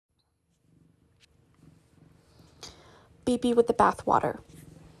baby with the bathwater.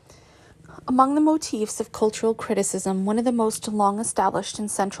 Among the motifs of cultural criticism, one of the most long established and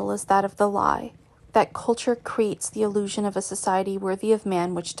central is that of the lie, that culture creates the illusion of a society worthy of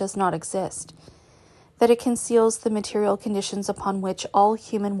man which does not exist, that it conceals the material conditions upon which all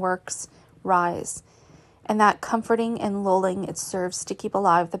human works rise, and that comforting and lulling it serves to keep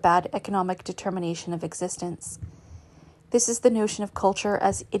alive the bad economic determination of existence. This is the notion of culture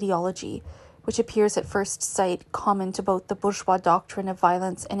as ideology, which appears at first sight common to both the bourgeois doctrine of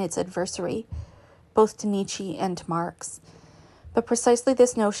violence and its adversary, both to Nietzsche and to Marx. But precisely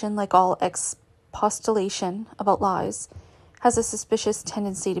this notion, like all expostulation about lies, has a suspicious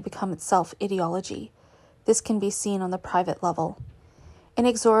tendency to become itself ideology. This can be seen on the private level.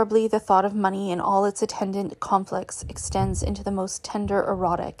 Inexorably, the thought of money and all its attendant conflicts extends into the most tender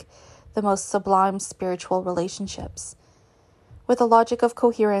erotic, the most sublime spiritual relationships. With the logic of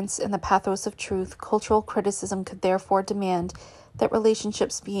coherence and the pathos of truth, cultural criticism could therefore demand that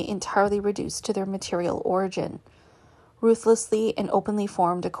relationships be entirely reduced to their material origin, ruthlessly and openly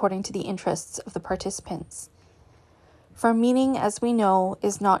formed according to the interests of the participants. For meaning, as we know,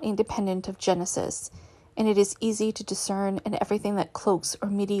 is not independent of genesis, and it is easy to discern in everything that cloaks or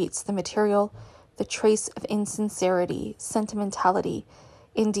mediates the material the trace of insincerity, sentimentality,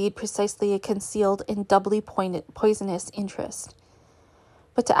 indeed precisely a concealed and doubly poisonous interest.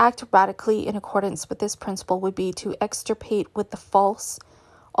 But to act radically in accordance with this principle would be to extirpate with the false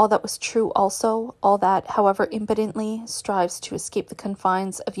all that was true also, all that, however impotently, strives to escape the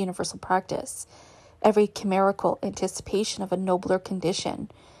confines of universal practice, every chimerical anticipation of a nobler condition,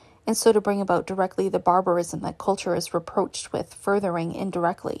 and so to bring about directly the barbarism that culture is reproached with furthering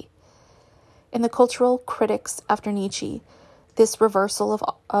indirectly. In the cultural critics after Nietzsche, this reversal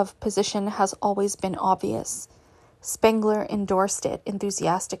of position has always been obvious. Spengler endorsed it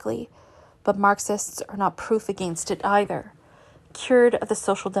enthusiastically, but Marxists are not proof against it either. Cured of the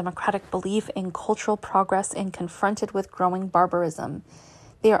social democratic belief in cultural progress and confronted with growing barbarism,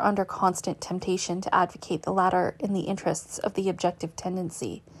 they are under constant temptation to advocate the latter in the interests of the objective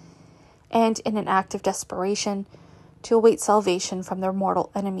tendency, and in an act of desperation, to await salvation from their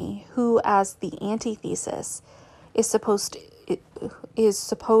mortal enemy, who, as the antithesis, is supposed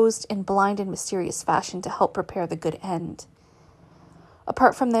in blind and mysterious fashion to help prepare the good end.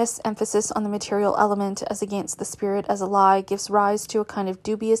 Apart from this, emphasis on the material element as against the spirit as a lie gives rise to a kind of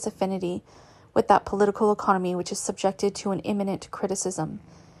dubious affinity with that political economy which is subjected to an imminent criticism,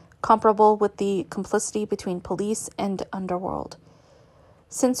 comparable with the complicity between police and underworld.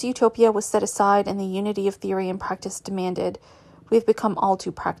 Since utopia was set aside and the unity of theory and practice demanded, we have become all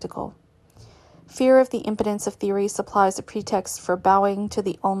too practical. Fear of the impotence of theory supplies a pretext for bowing to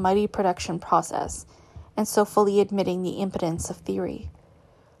the almighty production process, and so fully admitting the impotence of theory.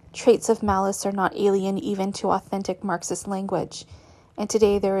 Traits of malice are not alien even to authentic Marxist language, and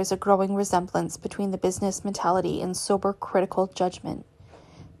today there is a growing resemblance between the business mentality and sober critical judgment,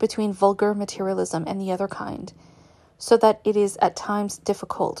 between vulgar materialism and the other kind, so that it is at times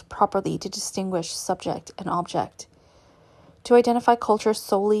difficult properly to distinguish subject and object. To identify culture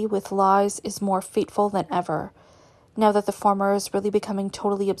solely with lies is more fateful than ever, now that the former is really becoming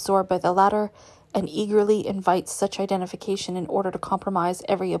totally absorbed by the latter and eagerly invites such identification in order to compromise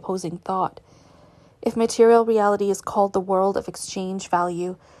every opposing thought. If material reality is called the world of exchange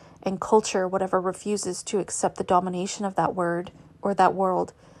value, and culture whatever refuses to accept the domination of that word or that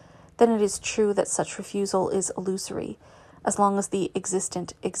world, then it is true that such refusal is illusory, as long as the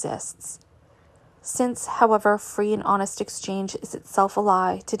existent exists. Since, however, free and honest exchange is itself a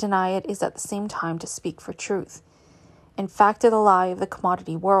lie, to deny it is at the same time to speak for truth. In fact, the lie of the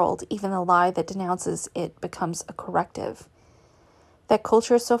commodity world, even the lie that denounces it, becomes a corrective. That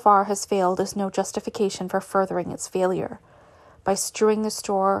culture so far has failed is no justification for furthering its failure. By strewing the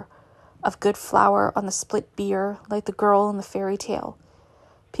store of good flour on the split beer, like the girl in the fairy tale,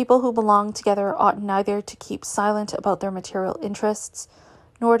 people who belong together ought neither to keep silent about their material interests,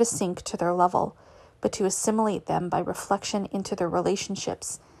 nor to sink to their level, but to assimilate them by reflection into their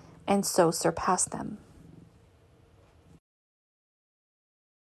relationships, and so surpass them.